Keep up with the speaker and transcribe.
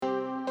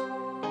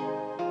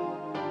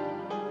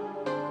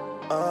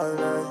all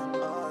night,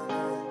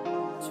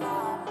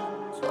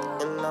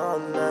 and all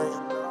night.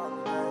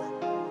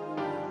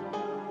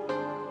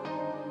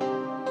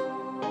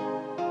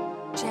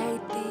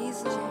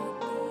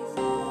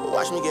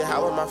 Watch me get high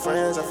with my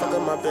friends, I fuck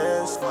up my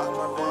bands.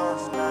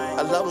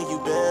 I love when you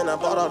been, I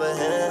bought all the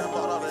hand.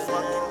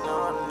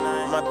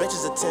 My bitch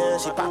is a 10,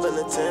 she poppin'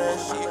 a 10.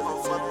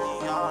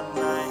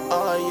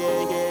 Oh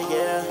yeah, yeah,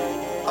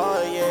 yeah.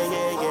 Oh yeah,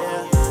 yeah,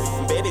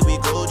 yeah. Baby, we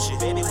Gucci.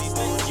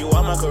 You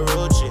are my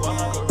Karrueche.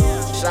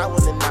 Shot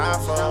with an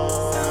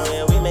iPhone,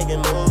 yeah, we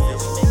making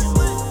movies.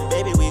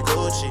 Baby, we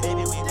Gucci.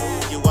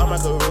 You are my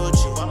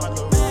Karrueche.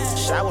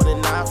 Shot with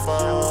an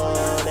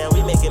iPhone, and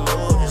we making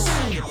movies.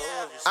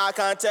 Eye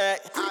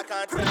contact,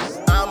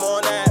 I'm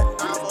on that.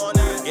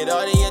 Get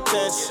all the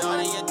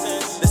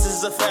attention. This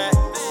is a fact.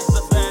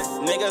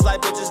 Niggas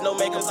like bitches, no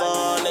makeup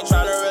on, they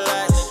tryna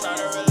relax.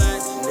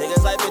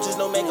 Niggas like bitches,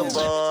 no makeup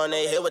on,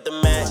 they hit with the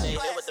Mac.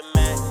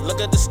 Look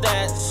at the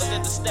stats.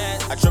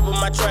 I triple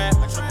my trap.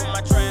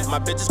 My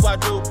bitch is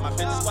quadruple.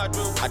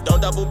 I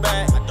don't double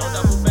back.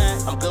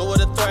 I'm good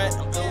with a threat.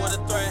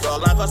 Roll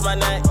line across my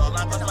neck.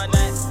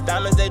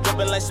 Diamonds, they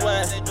drippin' like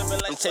sweat.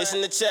 I'm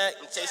chasing the check.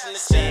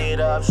 Speed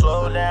up,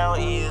 slow down,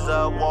 ease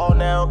up, wall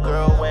now.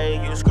 Girl,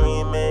 wait, you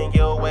screaming,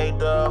 you'll wake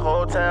the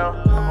whole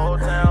town.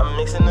 I'm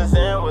mixing the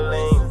Zen with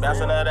lean,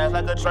 bouncing that ass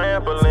like a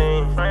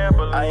trampoline.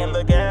 I am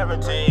the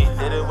guarantee.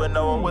 Did it when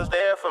no one was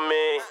there for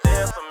me.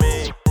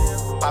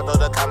 Pop out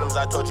the condoms,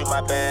 I told you my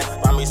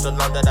bad. Buy me so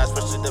long that I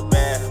switched to the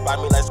bed. Buy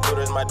me like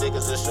scooters, my dick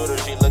is a shooter.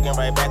 She looking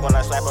right back when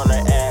I slap on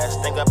her ass.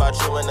 Think about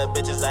you and the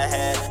bitches I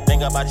had.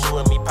 Think about you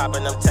and me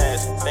popping them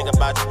tags. Think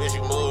about you as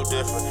you move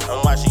different.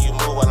 I'm watching you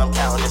move while I'm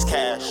counting this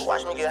cash.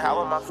 Watch me get high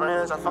with my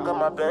friends, I fuck up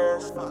my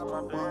bands.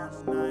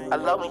 I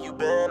love when you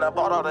been, I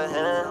bought all the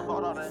hand.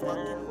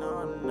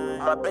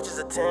 My bitch is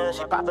a 10,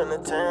 she popping a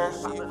 10.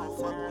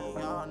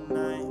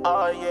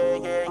 Oh yeah,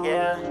 yeah,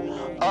 yeah.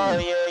 Oh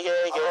yeah,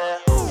 yeah, yeah.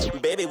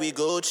 Baby, we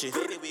Gucci.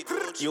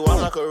 You are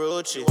my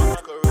Karrueche.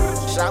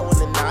 Shot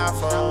with an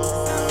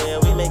iPhone, yeah,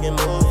 we making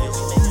movies.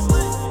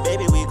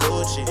 Baby, we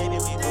Gucci.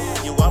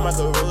 You are my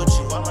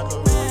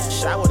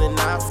Karrueche. Shot with an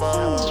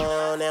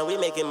iPhone, and we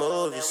making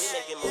movies.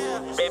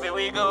 Baby,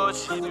 we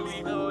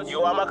Gucci.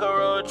 You are my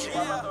Karrueche.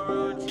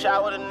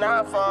 Shot with an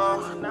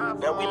iPhone,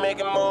 and we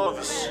making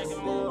movies.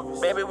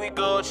 Baby, we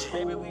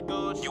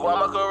Gucci. You are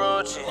my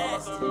Karrueche.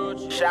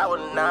 Shot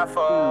with an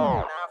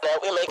iPhone,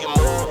 and we making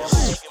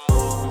movies.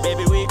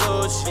 Baby, we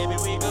Gucci.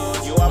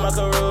 You are my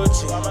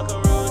Karrueche.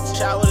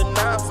 Shot with an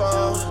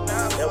iPhone,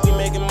 and we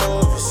making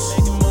movies.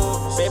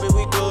 Baby,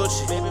 we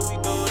Gucci.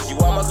 You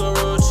are my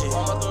Karrueche.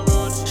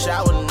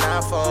 Shot with an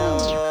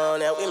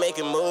iPhone, and we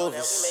making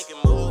movies.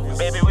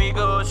 Baby, we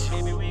Gucci.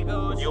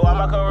 You are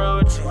my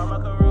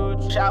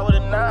Karrueche. Shot with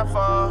an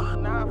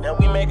iPhone, and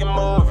we making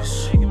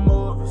movies.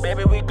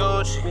 Baby, we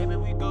Gucci.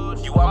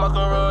 You are my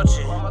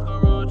Karrueche.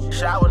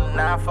 Shot with an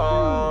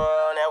iPhone.